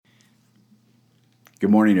Good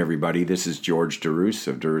morning, everybody. This is George DeRoos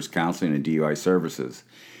of DeRoos Counseling and DUI Services.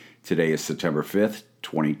 Today is September 5th,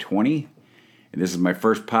 2020, and this is my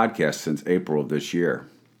first podcast since April of this year.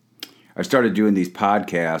 I started doing these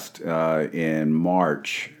podcasts in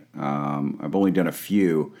March. I've only done a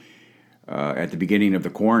few at the beginning of the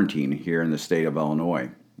quarantine here in the state of Illinois.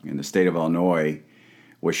 And the state of Illinois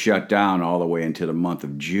was shut down all the way into the month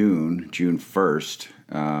of June 1st,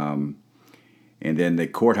 and then the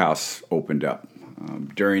courthouse opened up.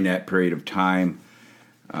 During that period of time,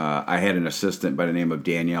 I had an assistant by the name of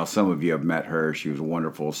Danielle. Some of you have met her. She was a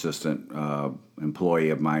wonderful assistant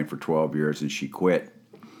employee of mine for 12 years, and she quit.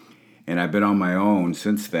 And I've been on my own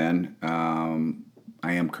since then.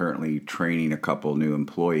 I am currently training a couple new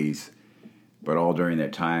employees, but all during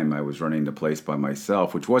that time, I was running the place by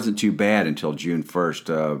myself, which wasn't too bad until June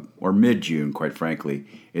 1st, or mid-June, quite frankly.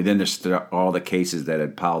 And then all the cases that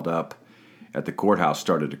had piled up at the courthouse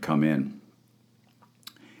started to come in.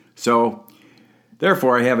 So,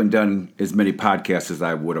 therefore, I haven't done as many podcasts as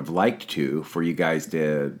I would have liked to for you guys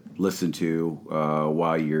to listen to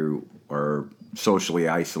while you are socially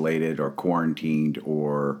isolated or quarantined,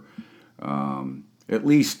 or at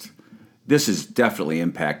least this has definitely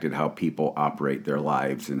impacted how people operate their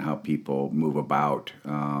lives and how people move about.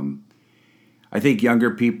 I think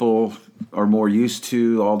younger people are more used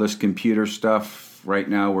to all this computer stuff. Right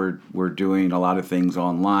now, we're doing a lot of things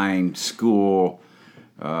online, school.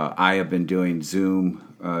 I have been doing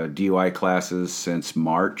Zoom DUI classes since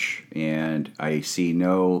March, and I see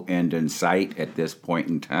no end in sight at this point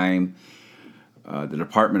in time. The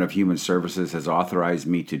Department of Human Services has authorized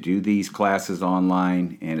me to do these classes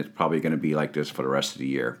online, and it's probably going to be like this for the rest of the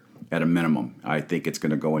year, at a minimum. I think it's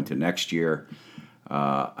going to go into next year.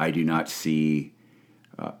 I do not see,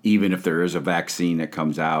 even if there is a vaccine that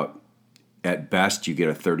comes out, at best you get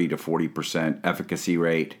a 30 to 40% efficacy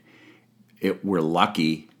rate. We're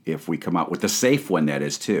lucky if we come out with a safe one, that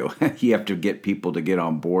is, too. You have to get people to get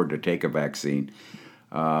on board to take a vaccine.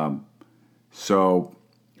 So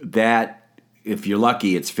that, if you're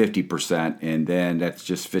lucky, it's 50%, and then that's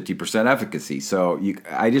just 50% efficacy. So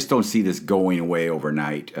I just don't see this going away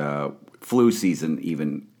overnight. Flu season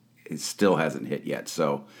even, it still hasn't hit yet,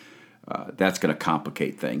 so that's going to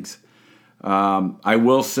complicate things. I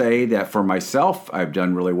will say that for myself, I've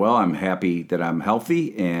done really well. I'm happy that I'm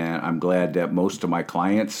healthy, and I'm glad that most of my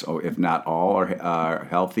clients, or if not all, are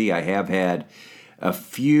healthy. I have had a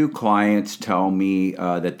few clients tell me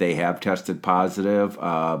that they have tested positive,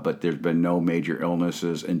 but there's been no major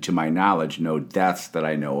illnesses, and to my knowledge, no deaths that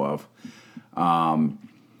I know of.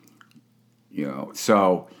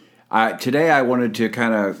 So today I wanted to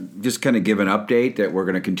kind of give an update that we're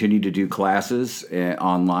going to continue to do classes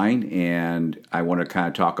online, and I want to kind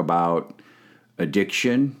of talk about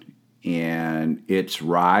addiction and its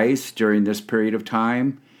rise during this period of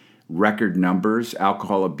time. Record numbers,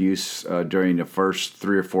 alcohol abuse during the first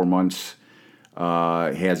 3 or 4 months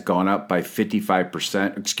has gone up by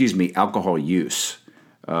 55%. Alcohol use,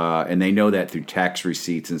 and they know that through tax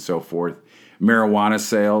receipts and so forth. Marijuana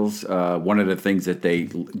sales, one of the things that they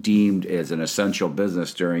deemed as an essential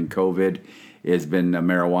business during COVID has been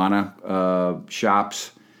marijuana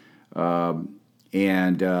shops,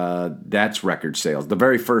 and that's record sales. The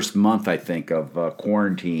very first month, I think, of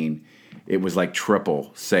quarantine, it was like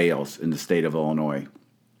triple sales in the state of Illinois.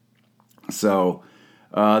 So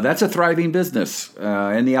that's a thriving business,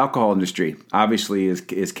 and the alcohol industry obviously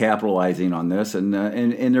is capitalizing on this, and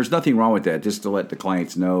there's nothing wrong with that. Just to let the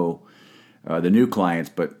clients know. The new clients,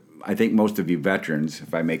 but I think most of you veterans,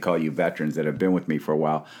 if I may call you veterans that have been with me for a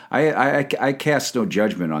while, I cast no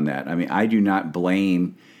judgment on that. I mean, I do not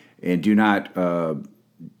blame and do not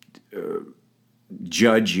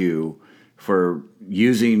judge you for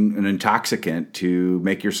using an intoxicant to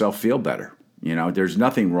make yourself feel better. There's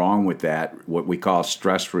nothing wrong with that, what we call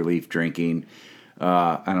stress relief drinking.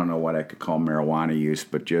 I don't know what I could call marijuana use,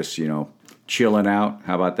 but just, chilling out.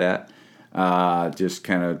 How about that? Just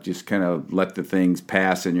kind of let the things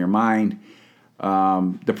pass in your mind.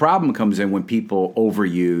 The problem comes in when people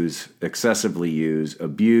overuse, excessively use,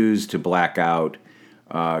 abuse to blackout,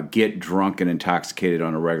 get drunk and intoxicated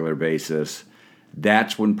on a regular basis.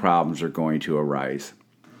 That's when problems are going to arise.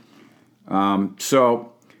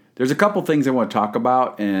 So there's a couple things I want to talk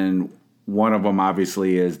about, and one of them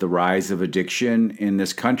obviously is the rise of addiction in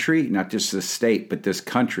this country, not just the state, but this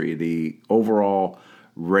country. The overall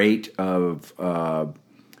rate of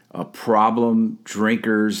problem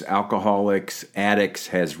drinkers, alcoholics, addicts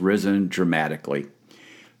has risen dramatically.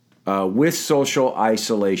 With social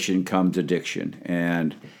isolation comes addiction,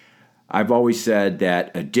 and I've always said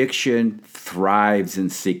that addiction thrives in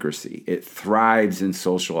secrecy. It thrives in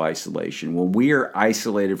social isolation. When we are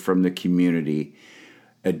isolated from the community,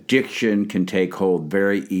 addiction can take hold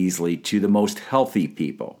very easily to the most healthy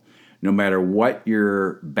people. No matter what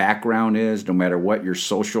your background is, no matter what your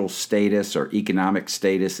social status or economic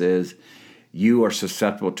status is, you are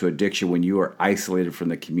susceptible to addiction when you are isolated from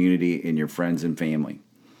the community and your friends and family.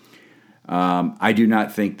 I do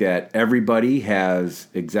not think that everybody has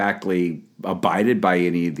exactly abided by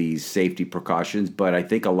any of these safety precautions, but I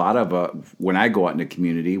think a lot of, when I go out in the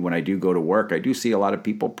community, when I do go to work, I do see a lot of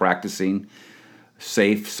people practicing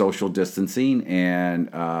safe social distancing and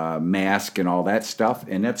mask and all that stuff,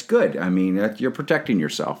 and that's good. I mean, you're protecting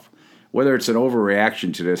yourself. Whether it's an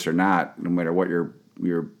overreaction to this or not, no matter what your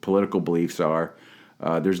political beliefs are,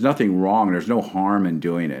 there's nothing wrong. There's no harm in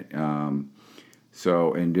doing it.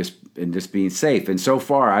 So just being safe. And so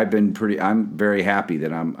far, I'm very happy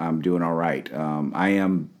that I'm doing all right. I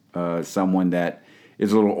am someone that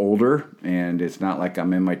is a little older, and it's not like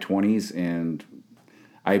I'm in my 20s, and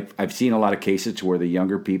I've seen a lot of cases to where the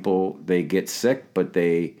younger people, they get sick, but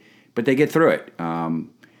they get through it.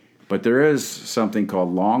 But there is something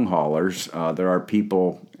called long haulers. There are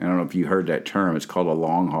people, I don't know if you heard that term, it's called a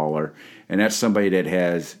long hauler, and that's somebody that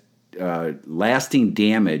has lasting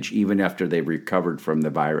damage even after they've recovered from the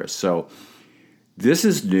virus. So this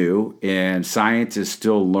is new, and science is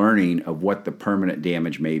still learning of what the permanent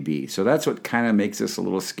damage may be. So that's what kind of makes this a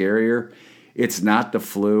little scarier. It's not the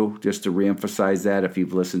flu, just to reemphasize that if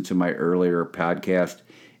you've listened to my earlier podcast.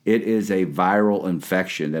 It is a viral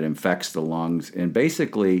infection that infects the lungs and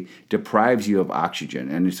basically deprives you of oxygen.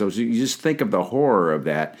 And so you just think of the horror of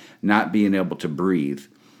that, not being able to breathe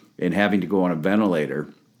and having to go on a ventilator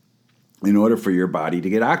in order for your body to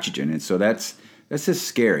get oxygen. And so that's just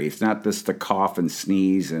scary. It's not just the cough and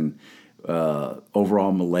sneeze and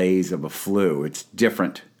overall malaise of a flu. It's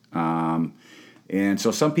different. And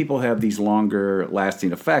so some people have these longer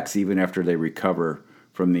lasting effects even after they recover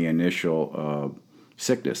from the initial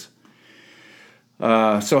sickness.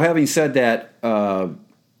 So having said that,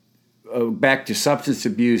 back to substance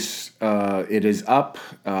abuse, it is up.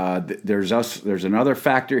 There's another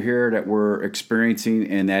factor here that we're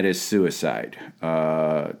experiencing, and that is suicide.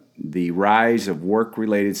 The rise of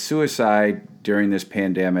work-related suicide during this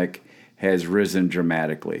pandemic has risen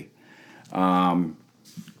dramatically.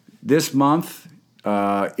 This month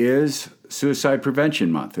is Suicide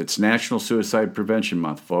Prevention Month. It's National Suicide Prevention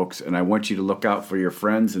Month, folks, and I want you to look out for your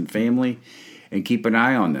friends and family and keep an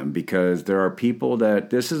eye on them, because there are people that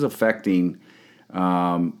this is affecting.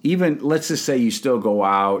 Even, let's just say you still go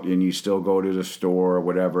out and you still go to the store or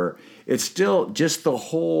whatever, it's still just the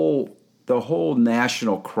whole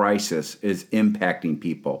national crisis is impacting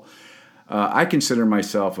people. I consider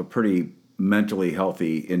myself a pretty mentally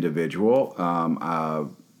healthy individual.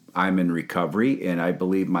 I'm in recovery, and I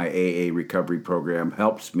believe my AA recovery program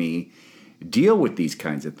helps me deal with these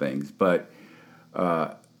kinds of things. But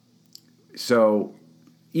so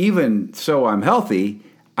even so I'm healthy,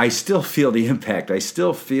 I still feel the impact. I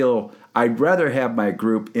still feel I'd rather have my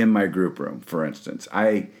group in my group room, for instance.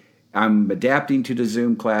 I'm adapting to the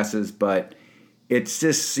Zoom classes, but it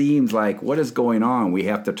just seems like, what is going on? We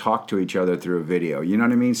have to talk to each other through a video. You know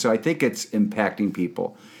what I mean? So I think it's impacting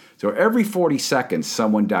people. So every 40 seconds,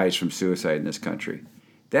 someone dies from suicide in this country.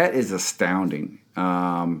 That is astounding.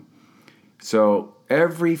 So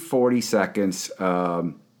every 40 seconds,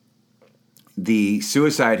 the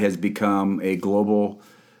suicide has become a global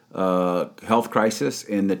health crisis,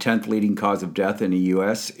 and the 10th leading cause of death in the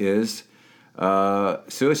U.S. is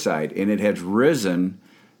suicide, and it has risen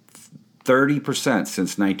 30%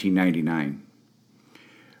 since 1999.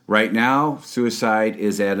 Right now, suicide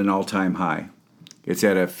is at an all-time high. It's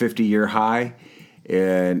at a 50-year high,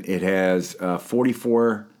 and it has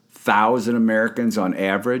 44,000 Americans on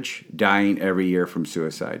average dying every year from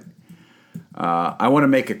suicide. I want to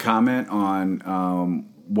make a comment on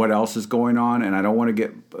what else is going on, and I don't want to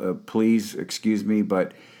get, please excuse me,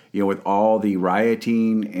 but with all the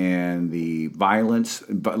rioting and the violence,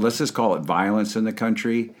 but let's just call it violence in the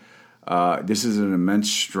country, this is an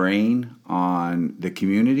immense strain on the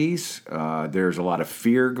communities. There's a lot of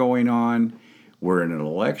fear going on. We're in an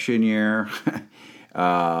election year.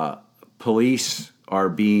 Police are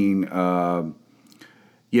being,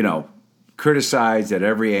 criticized at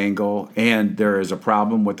every angle, and there is a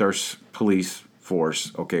problem with our police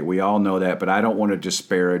force. Okay, we all know that, but I don't want to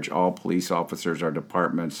disparage all police officers or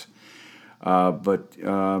departments.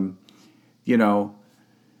 In New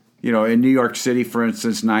York City, for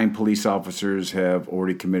instance, 9 police officers have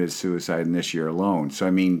already committed suicide in this year alone. So, I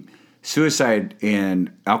mean, suicide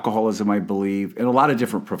and alcoholism, I believe, in a lot of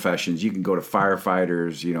different professions. You can go to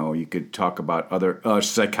firefighters, you could talk about other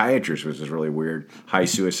psychiatrists, which is really weird, high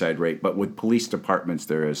suicide rate. But with police departments,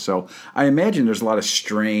 there is. So I imagine there's a lot of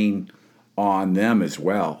strain on them as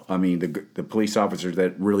well. I mean, the police officers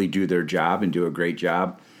that really do their job and do a great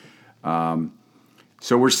job.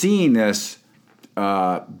 So we're seeing this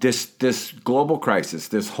global crisis.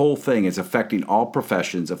 This whole thing is affecting all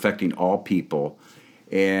professions, affecting all people.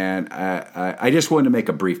 And I just wanted to make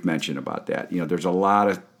a brief mention about that. There's a lot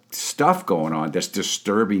of stuff going on that's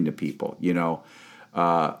disturbing to people.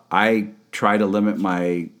 I try to limit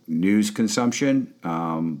my news consumption,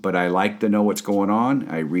 but I like to know what's going on.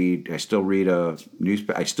 I still read a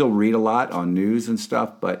lot on news and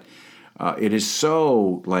stuff, but it is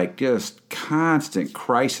so just constant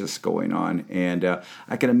crisis going on, and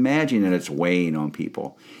I can imagine that it's weighing on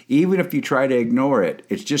people. Even if you try to ignore it,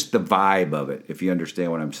 it's just the vibe of it, if you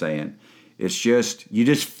understand what I'm saying. It's just, you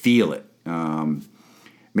just feel it.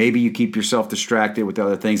 Maybe you keep yourself distracted with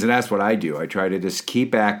other things, and that's what I do. I try to just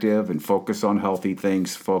keep active and focus on healthy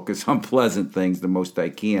things, focus on pleasant things the most I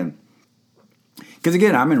can. Because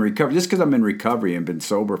again, I'm in recovery. Just because I'm in recovery and been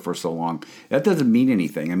sober for so long, that doesn't mean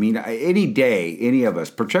anything. I mean, any day, any of us,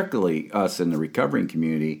 particularly us in the recovering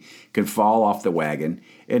community, can fall off the wagon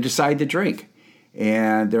and decide to drink.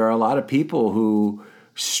 And there are a lot of people who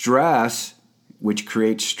stress, which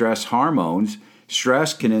creates stress hormones.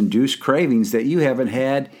 Stress can induce cravings that you haven't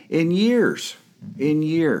had in years.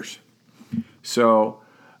 So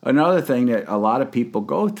another thing that a lot of people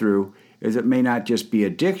go through is it may not just be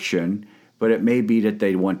addiction, but it may be that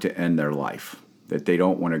they want to end their life, that they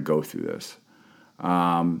don't want to go through this.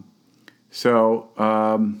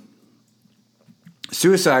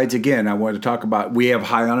 Suicides, again, I want to talk about, we have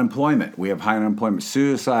high unemployment.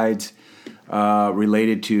 Suicides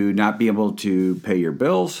related to not being able to pay your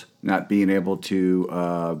bills, not being able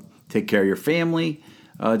to take care of your family,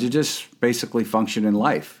 to just basically function in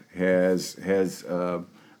life has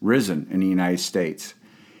risen in the United States.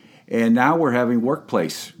 And now we're having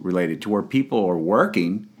workplace related to where people are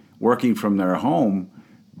working from their home,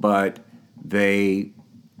 but they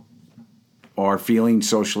are feeling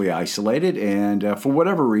socially isolated. And for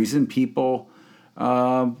whatever reason, people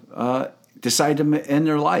decide to end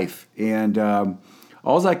their life. And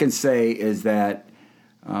all I can say is that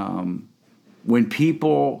when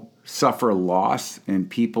people suffer loss and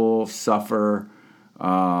people suffer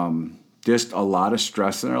just a lot of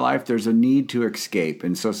stress in their life, there's a need to escape.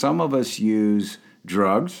 And so some of us use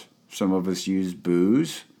drugs, some of us use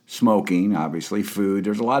booze, smoking, obviously, food.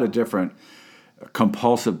 There's a lot of different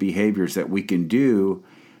compulsive behaviors that we can do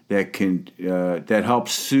that help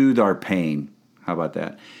soothe our pain. How about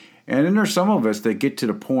that? And then there's some of us that get to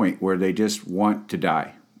the point where they just want to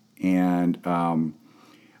die. And I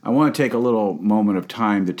want to take a little moment of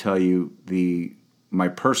time to tell you my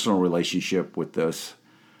personal relationship with this.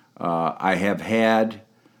 I have had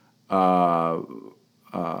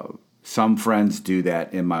some friends do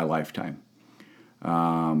that in my lifetime.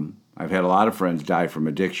 I've had a lot of friends die from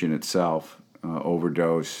addiction itself,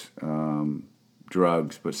 overdose,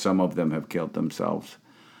 drugs, but some of them have killed themselves.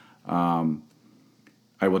 I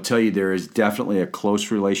will tell you there is definitely a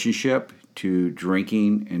close relationship to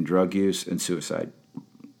drinking and drug use and suicide.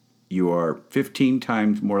 You are 15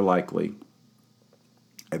 times more likely,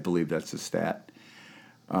 I believe that's the stat.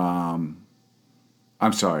 Men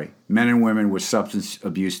and women with substance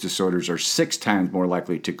abuse disorders are 6 times more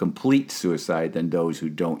likely to complete suicide than those who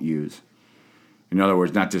don't use. In other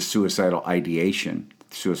words, not just suicidal ideation,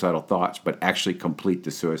 suicidal thoughts, but actually complete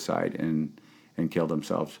the suicide and kill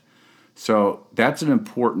themselves. So that's an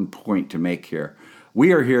important point to make here.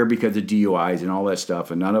 We are here because of DUIs and all that stuff,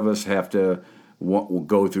 and none of us have to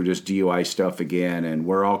go through this DUI stuff again, and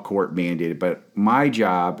we're all court mandated. But my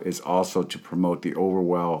job is also to promote the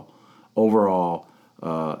overall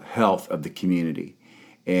health of the community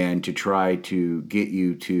and to try to get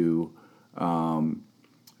you to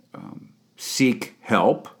seek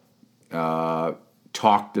help,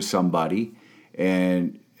 talk to somebody,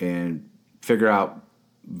 and figure out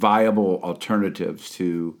viable alternatives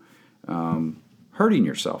to hurting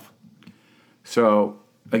yourself. So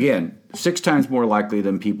again, 6 times more likely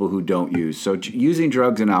than people who don't use. So using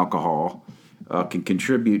drugs and alcohol can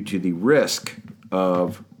contribute to the risk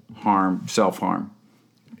of self-harm,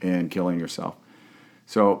 and killing yourself.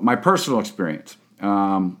 So my personal experience,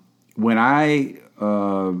 when I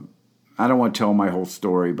don't want to tell my whole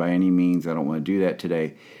story by any means. I don't want to do that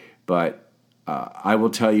today. But I will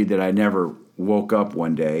tell you that I never woke up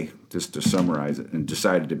one day, just to summarize it, and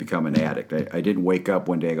decided to become an addict. I didn't wake up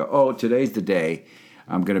one day and go, oh, today's the day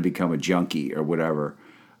I'm going to become a junkie or whatever.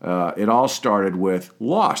 it all started with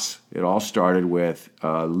loss. It all started with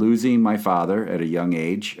losing my father at a young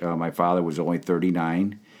age. My father was only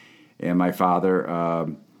 39, and my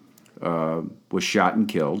father was shot and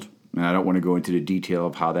killed. And I don't want to go into the detail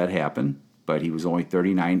of how that happened, but he was only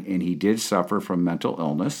 39, and he did suffer from mental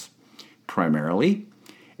illness primarily.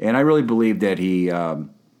 And I really believe that he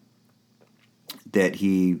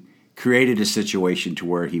created a situation to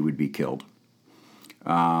where he would be killed.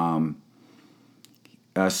 Well,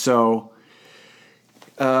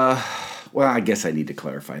 I guess I need to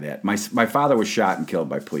clarify that. My father was shot and killed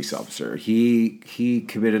by a police officer. He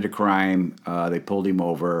committed a crime. They pulled him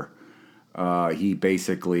over. He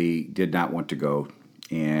basically did not want to go,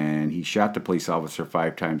 and he shot the police officer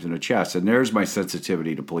 5 times in the chest. And there's my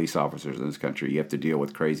sensitivity to police officers in this country. You have to deal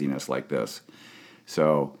with craziness like this.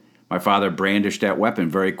 So my father brandished that weapon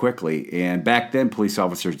very quickly, and back then police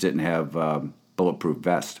officers didn't have bulletproof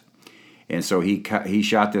vests. And so he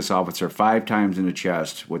shot this officer 5 times in the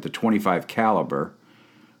chest with a .25 caliber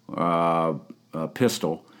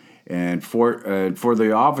pistol. And for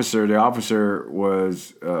the officer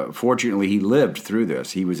was fortunately he lived through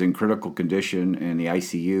this. He was in critical condition in the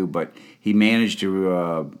ICU, but he managed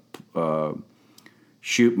to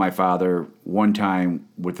shoot my father one time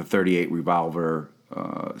with a .38 revolver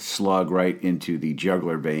slug right into the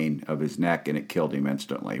jugular vein of his neck, and it killed him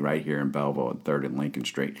instantly right here in Belleville at 3rd and Lincoln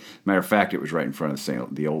Street. Matter of fact, it was right in front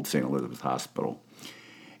of the old St. Elizabeth Hospital.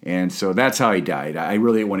 And so that's how he died. I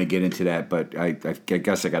really don't want to get into that, but I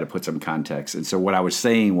guess I got to put some context. And so what I was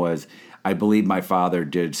saying was I believe my father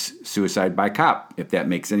did suicide by cop, if that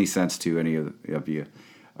makes any sense to any of you.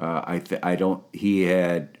 He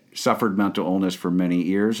had suffered mental illness for many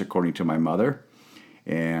years, according to my mother.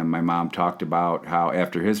 And my mom talked about how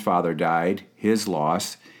after his father died, his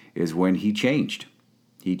loss is when he changed.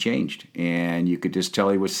 He changed. And you could just tell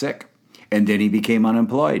he was sick. And then he became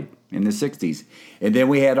unemployed in the 60s. And then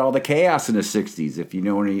we had all the chaos in the 60s. If you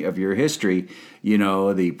know any of your history, you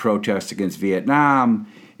know, the protests against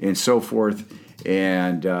Vietnam and so forth.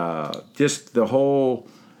 And just the whole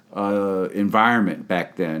environment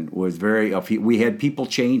back then was very, we had people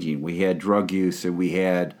changing. We had drug use, and we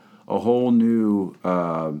had a whole new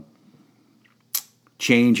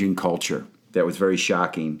change in culture that was very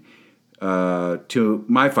shocking to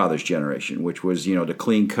my father's generation, which was, you know, the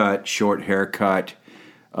clean cut, short haircut,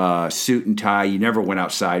 suit and tie. You never went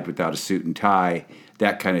outside without a suit and tie,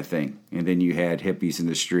 that kind of thing. And then you had hippies in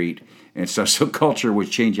the street and stuff. So culture was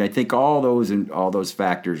changing. I think all those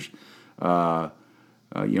factors, you know,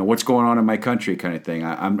 what's going on in my country kind of thing.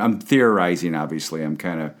 I'm theorizing, obviously. I'm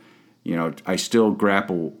kind of, you know, I still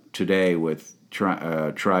grapple today with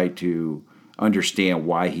try to understand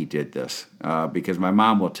why he did this. Because my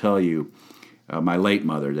mom will tell you, my late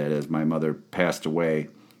mother, that is, my mother passed away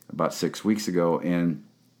about 6 weeks ago, and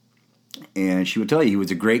she would tell you he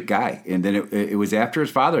was a great guy. And then it was after his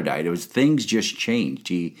father died. It was things just changed.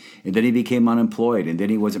 And then he became unemployed, and then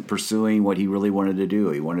he wasn't pursuing what he really wanted to do.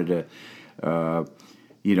 He wanted to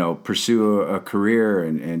you know, pursue a career,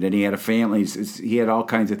 and then he had a family. He had all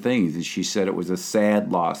kinds of things, and she said it was a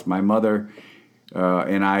sad loss. My mother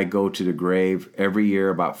and I go to the grave every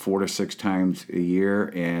year about 4 to 6 times a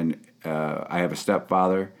year, and I have a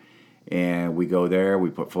stepfather, and we go there,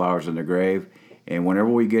 we put flowers in the grave, and whenever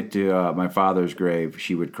we get to my father's grave,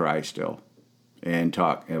 she would cry still and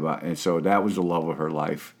talk about, and so that was the love of her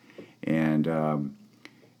life. And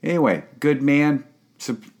anyway, good man,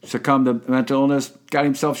 succumbed to mental illness, got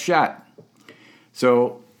himself shot.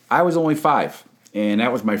 So I was only 5, and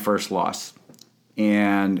that was my first loss.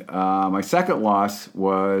 And my second loss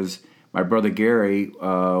was my brother Gary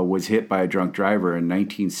was hit by a drunk driver in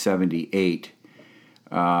 1978.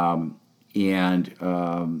 And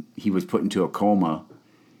he was put into a coma.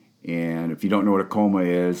 And if you don't know what a coma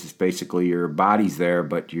is, it's basically your body's there,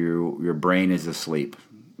 but your brain is asleep,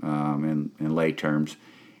 in lay terms.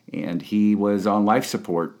 And he was on life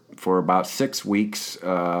support for about 6 weeks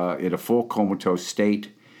in a full comatose state,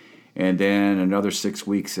 and then another 6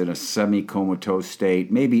 weeks in a semi-comatose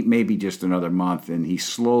state, maybe just another month, and he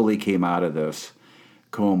slowly came out of this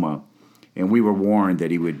coma. And we were warned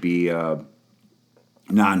that he would be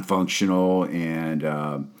non-functional,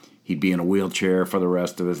 and he'd be in a wheelchair for the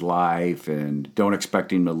rest of his life, and don't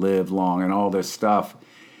expect him to live long, and all this stuff.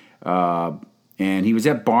 And he was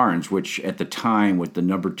at Barnes, which at the time was the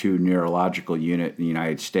number 2 neurological unit in the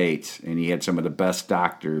United States, and he had some of the best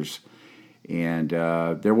doctors, and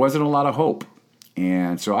there wasn't a lot of hope.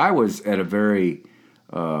 And so I was at a very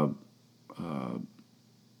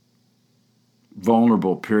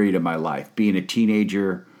vulnerable period of my life, being a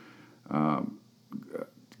teenager,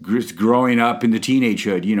 growing up in the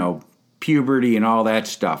teenagehood, you know, puberty and all that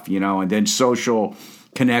stuff, and then social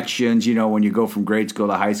connections, when you go from grade school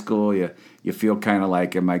to high school, you feel kind of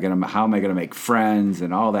like, how am I going to make friends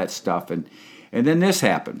and all that stuff. And then this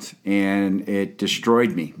happens, and it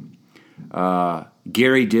destroyed me.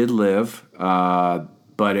 Gary did live,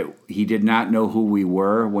 but he did not know who we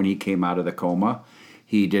were when he came out of the coma.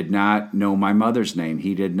 He did not know my mother's name.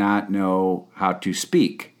 He did not know how to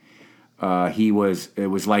speak. It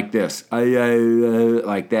was like this,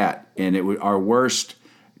 like that. And our worst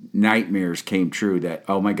nightmares came true that,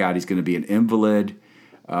 oh my God, he's going to be an invalid.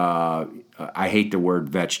 I hate the word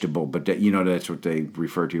vegetable, but that's what they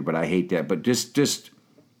refer to, but I hate that. But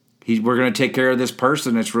we're going to take care of this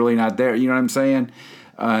person that's really not there. You know what I'm saying?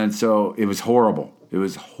 And so it was horrible. It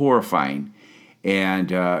was horrifying.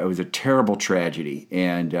 And it was a terrible tragedy.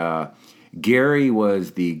 And Gary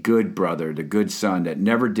was the good brother, the good son that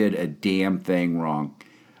never did a damn thing wrong.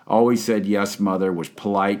 Always said yes, mother, was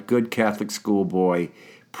polite, good Catholic schoolboy,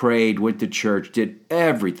 prayed, went to church, did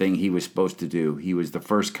everything he was supposed to do. He was the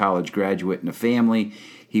first college graduate in the family.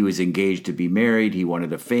 He was engaged to be married. He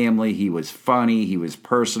wanted a family. He was funny. He was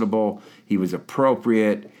personable. He was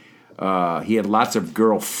appropriate. He had lots of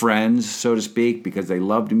girlfriends, so to speak, because they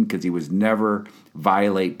loved him because he was never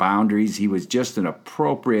violate boundaries. He was just an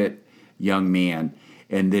appropriate young man,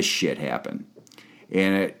 and this shit happened.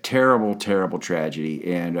 And a terrible, terrible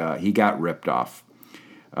tragedy, and he got ripped off.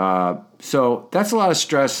 So that's a lot of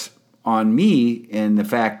stress on me, and the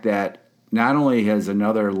fact that not only has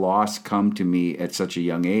another loss come to me at such a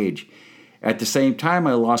young age, at the same time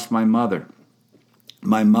I lost my mother.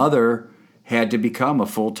 My mother had to become a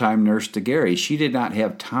full-time nurse to Gary. She did not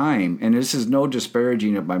have time, and this is no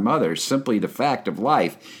disparaging of my mother, simply the fact of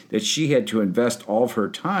life that she had to invest all of her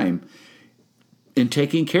time in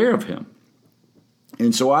taking care of him.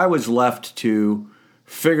 And so I was left to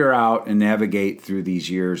figure out and navigate through these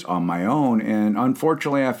years on my own, and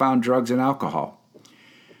unfortunately I found drugs and alcohol.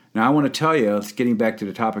 Now I want to tell you, getting back to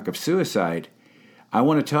the topic of suicide, I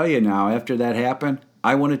want to tell you now, after that happened,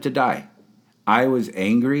 I wanted to die. I was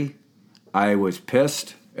angry, I was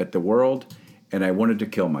pissed at the world, and I wanted to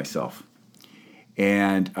kill myself.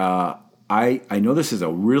 And I know this is a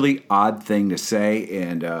really odd thing to say,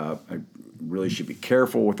 and I really should be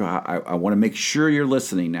careful with how I want to make sure you're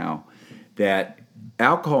listening now, that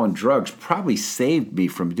alcohol and drugs probably saved me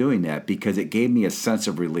from doing that because it gave me a sense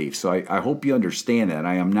of relief. So I hope you understand that.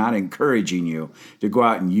 I am not encouraging you to go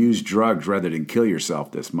out and use drugs rather than kill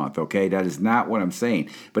yourself this month, okay? That is not what I'm saying.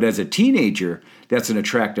 But as a teenager, that's an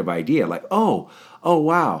attractive idea. Like, oh,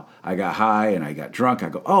 wow, I got high and I got drunk. I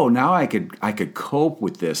go, oh, now I could cope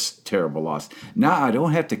with this terrible loss. Now I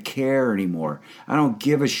don't have to care anymore. I don't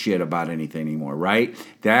give a shit about anything anymore, right?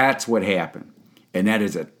 That's what happened. And that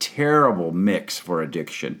is a terrible mix for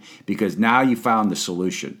addiction because now you found the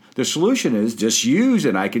solution. The solution is just use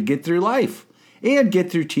and I could get through life and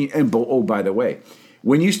get through teen. And oh, by the way,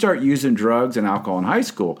 when you start using drugs and alcohol in high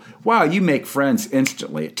school, wow, you make friends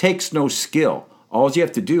instantly. It takes no skill. All you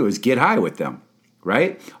have to do is get high with them,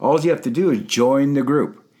 right? All you have to do is join the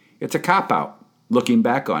group. It's a cop-out looking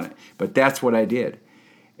back on it. But that's what I did.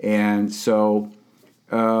 And so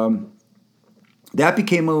that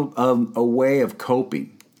became a way of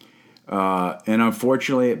coping. And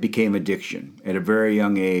unfortunately, it became addiction at a very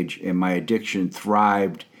young age. And my addiction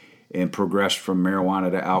thrived and progressed from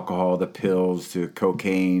marijuana to alcohol, to pills, to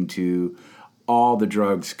cocaine, to all the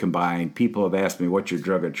drugs combined. People have asked me, what's your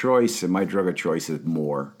drug of choice? And my drug of choice is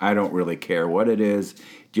more. I don't really care what it is.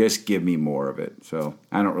 Just give me more of it. So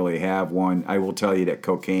I don't really have one. I will tell you that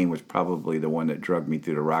cocaine was probably the one that drugged me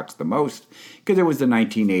through the rocks the most because it was the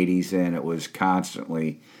 1980s and it was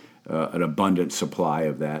constantly an abundant supply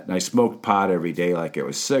of that. And I smoked pot every day like it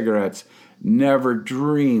was cigarettes. Never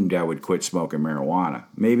dreamed I would quit smoking marijuana.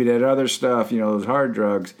 Maybe that other stuff, those hard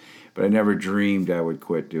drugs, but I never dreamed I would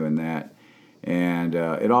quit doing that. And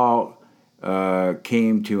it all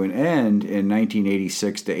came to an end in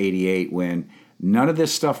 1986 to 88 when none of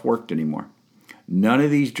this stuff worked anymore. None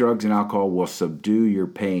of these drugs and alcohol will subdue your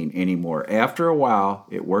pain anymore. After a while,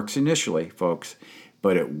 it works initially, folks,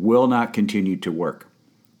 but it will not continue to work.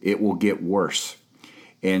 It will get worse.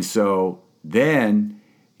 And so then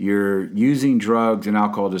you're using drugs and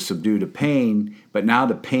alcohol to subdue the pain, but now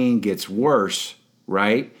the pain gets worse,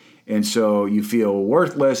 right? And so you feel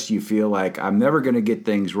worthless. You feel like I'm never going to get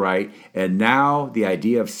things right. And now the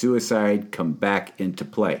idea of suicide come back into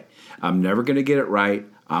play. I'm never going to get it right.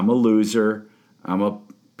 I'm a loser. I'm a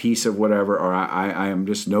piece of whatever, or I am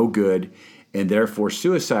just no good. And therefore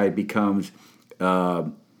suicide becomes a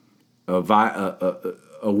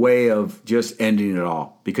a way of just ending it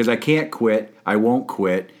all, because I can't quit. I won't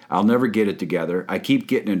quit. I'll never get it together. I keep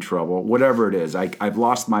getting in trouble, whatever it is. I've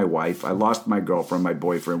lost my wife. I lost my girlfriend, my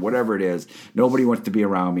boyfriend, whatever it is. Nobody wants to be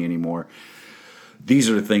around me anymore. These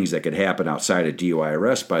are the things that could happen outside of DUI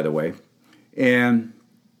arrest, by the way. And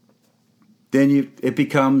then it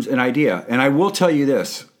becomes an idea. And I will tell you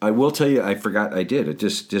this. I forgot I did. It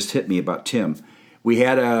just hit me about Tim. We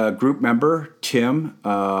had a group member, Tim,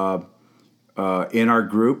 in our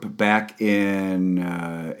group back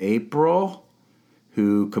in April,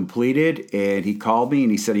 who completed, and he called me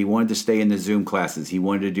and he said he wanted to stay in the Zoom classes. He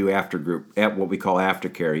wanted to do what we call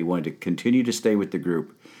aftercare. He wanted to continue to stay with the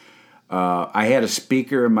group. I had a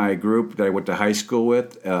speaker in my group that I went to high school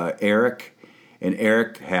with, Eric, and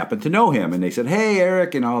Eric happened to know him. And they said, "Hey,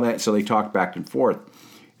 Eric," and all that. So they talked back and forth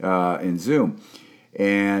in Zoom.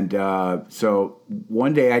 And so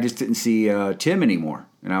one day I just didn't see Tim anymore.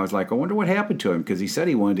 And I was like, I wonder what happened to him, because he said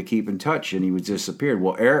he wanted to keep in touch and he was disappeared.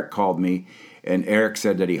 Well, Eric called me, and Eric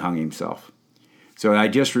said that he hung himself. So I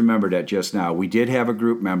just remembered that just now. We did have a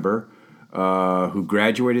group member who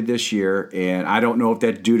graduated this year, and I don't know if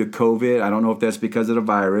that's due to COVID. I don't know if that's because of the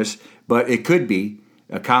virus, but it could be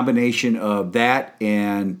a combination of that,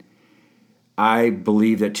 and I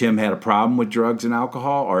believe that Tim had a problem with drugs and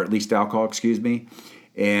alcohol, or at least alcohol, excuse me.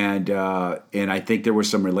 And I think there were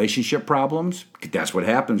some relationship problems. That's what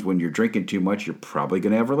happens when you're drinking too much. You're probably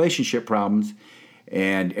going to have relationship problems.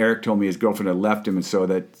 And Eric told me his girlfriend had left him, and so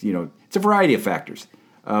that, it's a variety of factors.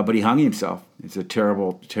 But he hung himself. It's a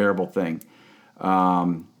terrible, terrible thing.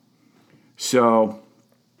 So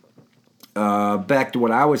back to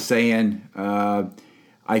what I was saying,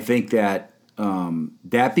 I think that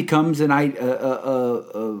that becomes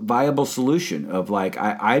a viable solution of, like,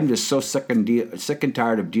 I'm just so sick and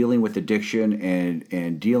tired of dealing with addiction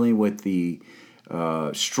and dealing with the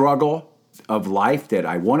struggle of life that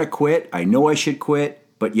I want to quit. I know I should quit,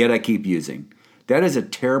 but yet I keep using. That is a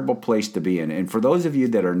terrible place to be in. And for those of you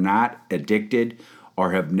that are not addicted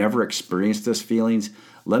or have never experienced those feelings,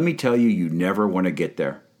 let me tell you, you never want to get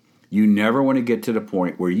there. You never want to get to the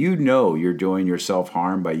point where you're doing yourself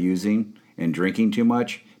harm by using and drinking too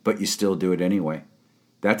much, but you still do it anyway.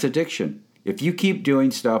 That's addiction. If you keep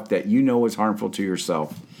doing stuff that you know is harmful to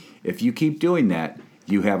yourself, if you keep doing that,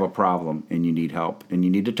 you have a problem and you need help and you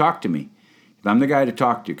need to talk to me. I'm the guy to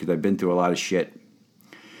talk to because I've been through a lot of shit.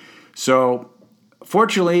 So,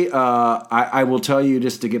 fortunately, I will tell you,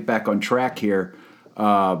 just to get back on track here,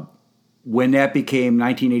 when that became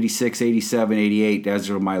 1986, 87, 88, those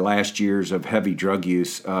were my last years of heavy drug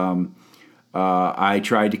use. I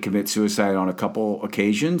tried to commit suicide on a couple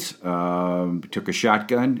occasions. Took a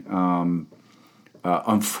shotgun.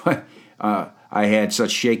 I had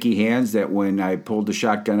such shaky hands that when I pulled the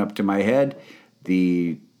shotgun up to my head,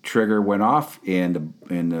 the trigger went off and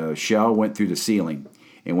the shell went through the ceiling.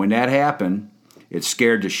 And when that happened, it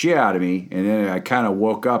scared the shit out of me. And then I kind of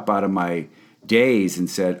woke up out of my daze and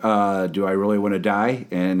said, do I really want to die?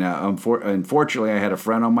 And unfortunately, I had a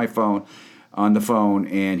friend on the phone,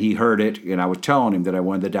 and he heard it, and I was telling him that I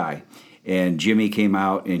wanted to die. And Jimmy came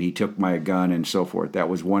out, and he took my gun and so forth. That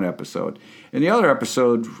was one episode. And the other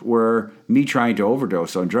episodes were me trying to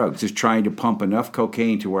overdose on drugs, just trying to pump enough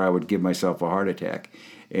cocaine to where I would give myself a heart attack.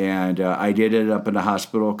 And I did end up in the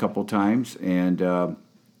hospital a couple times.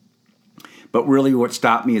 But really what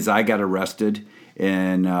stopped me is I got arrested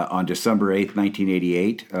on December 8th,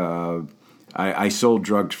 1988. I sold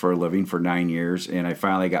drugs for a living for 9 years, and I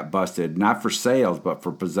finally got busted, not for sales, but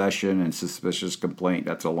for possession and suspicious complaint.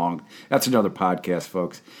 That's another podcast,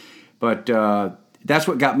 folks. But that's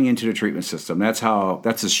what got me into the treatment system. That's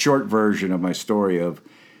a short version of my story of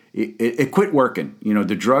it quit working.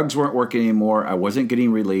 The drugs weren't working anymore. I wasn't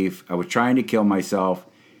getting relief. I was trying to kill myself.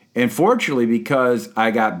 And fortunately, because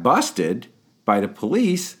I got busted by the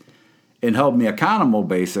police and held me accountable,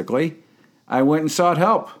 basically, I went and sought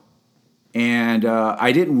help. And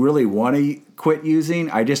I didn't really want to quit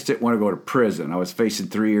using. I just didn't want to go to prison. I was facing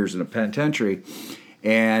 3 years in a penitentiary,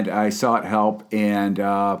 and I sought help, and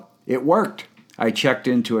it worked. I checked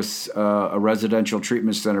into a residential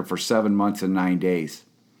treatment center for 7 months and 9 days.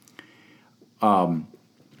 After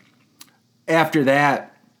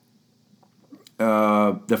that,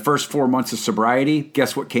 the first 4 months of sobriety,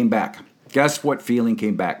 guess what came back? Guess what feeling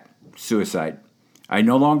came back? Suicide. I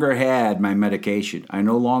no longer had my medication. I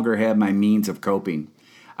no longer had my means of coping.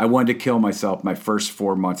 I wanted to kill myself my first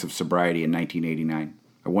 4 months of sobriety in 1989.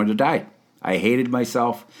 I wanted to die. I hated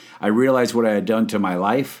myself. I realized what I had done to my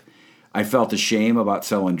life. I felt ashamed about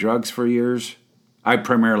selling drugs for years. I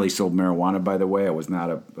primarily sold marijuana, by the way. I was not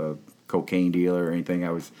a cocaine dealer or anything.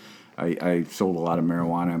 I sold a lot of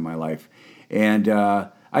marijuana in my life. And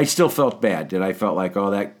I still felt bad. That I felt like,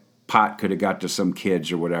 oh, that pot could have got to some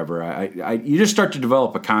kids or whatever. You just start to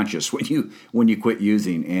develop a conscience when you quit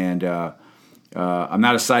using. And I'm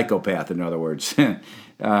not a psychopath, in other words.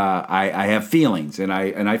 I have feelings, and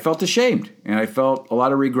I felt ashamed, and I felt a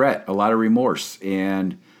lot of regret, a lot of remorse,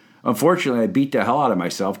 and unfortunately, I beat the hell out of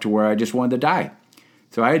myself to where I just wanted to die.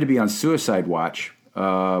 So I had to be on suicide watch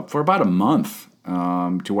for about a month,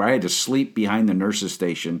 to where I had to sleep behind the nurse's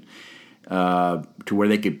station, to where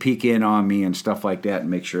they could peek in on me and stuff like that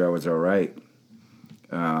and make sure I was all right.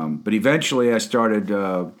 But eventually, I started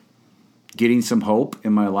getting some hope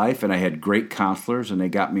in my life, and I had great counselors, and they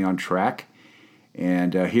got me on track.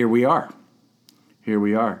 And here we are.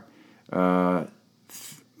 Let's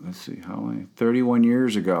see, how long? 31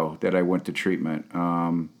 years ago that I went to treatment.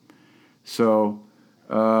 So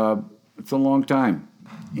it's a long time.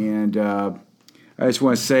 And I just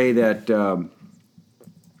want to say that,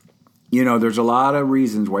 there's a lot of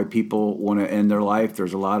reasons why people want to end their life.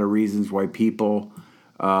 There's a lot of reasons why people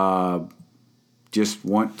just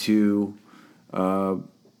want to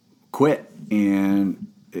quit. And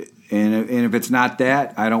if it's not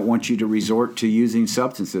that, I don't want you to resort to using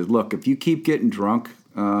substances. Look, if you keep getting drunk,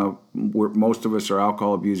 most of us are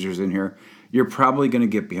alcohol abusers in here, you're probably going to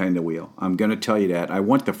get behind the wheel. I'm going to tell you that. I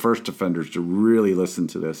want the first offenders to really listen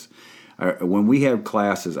to this. When we have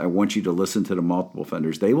classes, I want you to listen to the multiple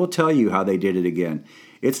offenders. They will tell you how they did it again.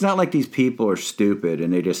 It's not like these people are stupid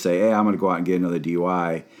and they just say, hey, I'm going to go out and get another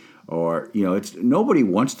DUI. Or, nobody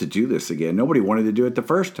wants to do this again. Nobody wanted to do it the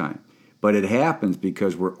first time. But it happens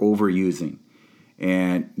because we're overusing.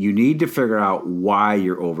 And you need to figure out why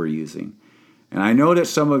you're overusing. And I know that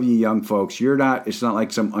some of you young folks, it's not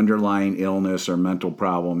like some underlying illness or mental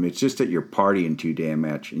problem. It's just that you're partying too damn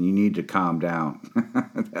much and you need to calm down.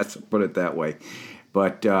 Put it that way.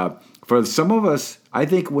 But for some of us, I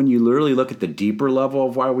think when you literally look at the deeper level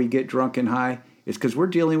of why we get drunk and high, it's because we're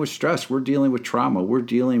dealing with stress. We're dealing with trauma. We're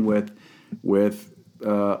dealing with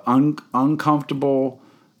uncomfortable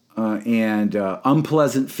and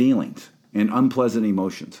unpleasant feelings and unpleasant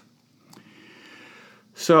emotions.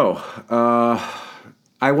 So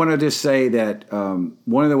I want to just say that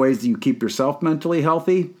one of the ways that you keep yourself mentally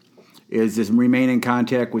healthy is to remain in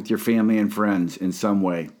contact with your family and friends in some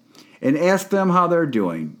way. And ask them how they're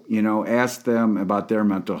doing. Ask them about their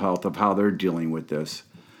mental health, of how they're dealing with this.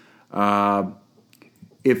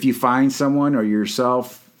 If you find someone or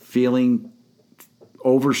yourself feeling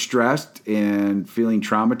overstressed and feeling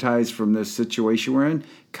traumatized from this situation we're in,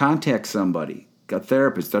 contact somebody. A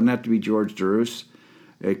therapist. Doesn't have to be George DeRusse.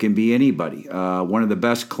 It can be anybody. One of the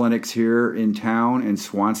best clinics here in town in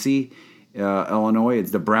Swansea, Illinois,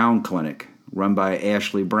 is the Brown Clinic, run by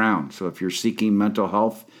Ashley Brown. So if you're seeking mental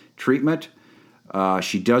health treatment,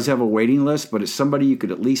 she does have a waiting list, but it's somebody you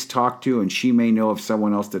could at least talk to, and she may know of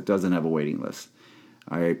someone else that doesn't have a waiting list.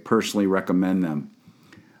 I personally recommend them.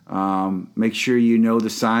 Make sure you know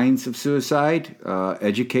the signs of suicide.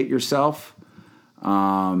 Educate yourself.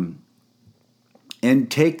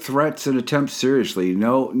 And take threats and attempts seriously.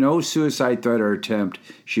 No suicide threat or attempt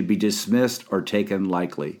should be dismissed or taken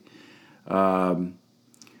lightly.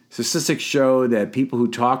 Statistics show that people who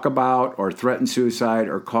talk about or threaten suicide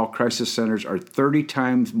or call crisis centers are 30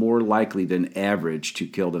 times more likely than average to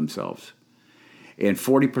kill themselves. And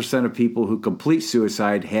 40% of people who complete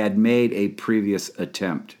suicide had made a previous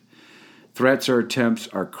attempt. Threats or attempts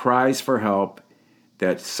are cries for help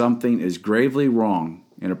that something is gravely wrong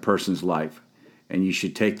in a person's life, and you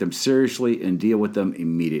should take them seriously and deal with them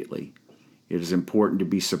immediately. It is important to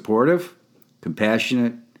be supportive,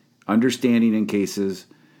 compassionate, understanding in cases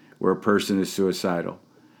where a person is suicidal.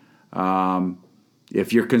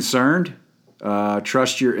 If you're concerned,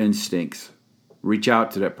 trust your instincts. Reach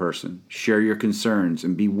out to that person. Share your concerns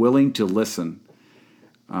and be willing to listen.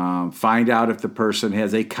 Find out if the person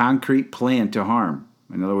has a concrete plan to harm.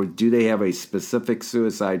 In other words, do they have a specific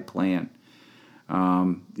suicide plan?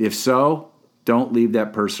 If so, don't leave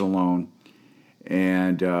that person alone,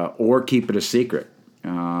 and or keep it a secret.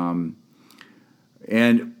 And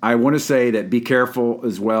I want to say that be careful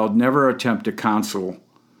as well. Never attempt to counsel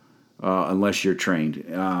unless you're trained.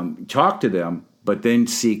 Talk to them, but then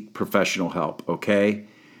seek professional help, okay?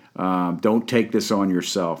 Don't take this on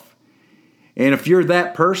yourself. And if you're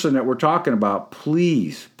that person that we're talking about,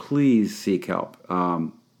 please seek help.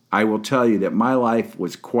 I will tell you that my life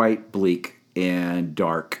was quite bleak and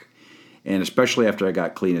dark. And especially after I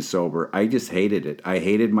got clean and sober, I just hated it. I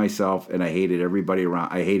hated myself and I hated everybody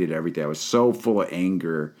around. I hated everything. I was so full of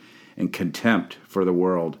anger and contempt for the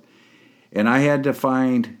world. And I had to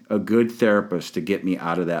find a good therapist to get me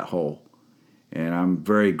out of that hole. And I'm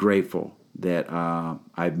very grateful that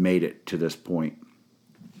I've made it to this point.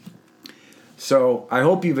 So I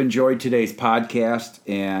hope you've enjoyed today's podcast,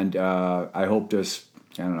 and I hope this,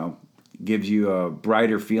 gives you a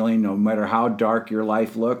brighter feeling no matter how dark your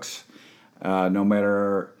life looks, no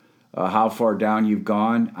matter how far down you've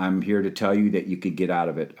gone. I'm here to tell you that you could get out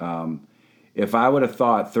of it. If I would have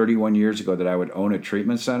thought 31 years ago that I would own a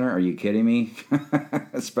treatment center, are you kidding me?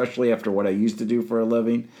 Especially after what I used to do for a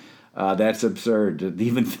living. That's absurd to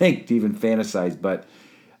even think, to even fantasize. But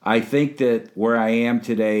I think that where I am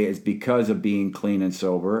today is because of being clean and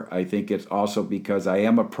sober. I think it's also because I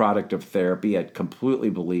am a product of therapy. I completely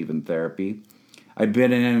believe in therapy. I've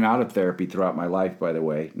been in and out of therapy throughout my life, by the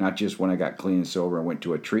way, not just when I got clean and sober and went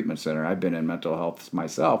to a treatment center. I've been in mental health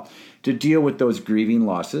myself to deal with those grieving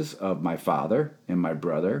losses of my father and my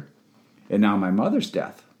brother, and now my mother's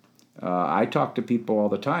death. I talk to people all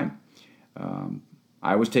the time.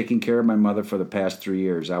 I was taking care of my mother for the past 3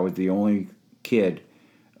 years. I was the only kid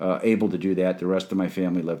able to do that. The rest of my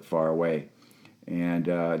family lived far away. And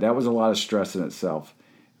that was a lot of stress in itself.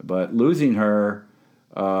 But losing her,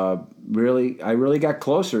 I really got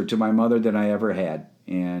closer to my mother than I ever had.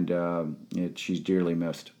 And she's dearly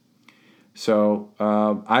missed. So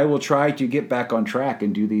I will try to get back on track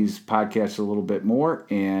and do these podcasts a little bit more.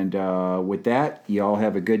 And with that, you all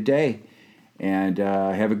have a good day. And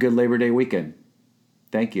have a good Labor Day weekend.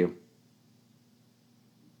 Thank you.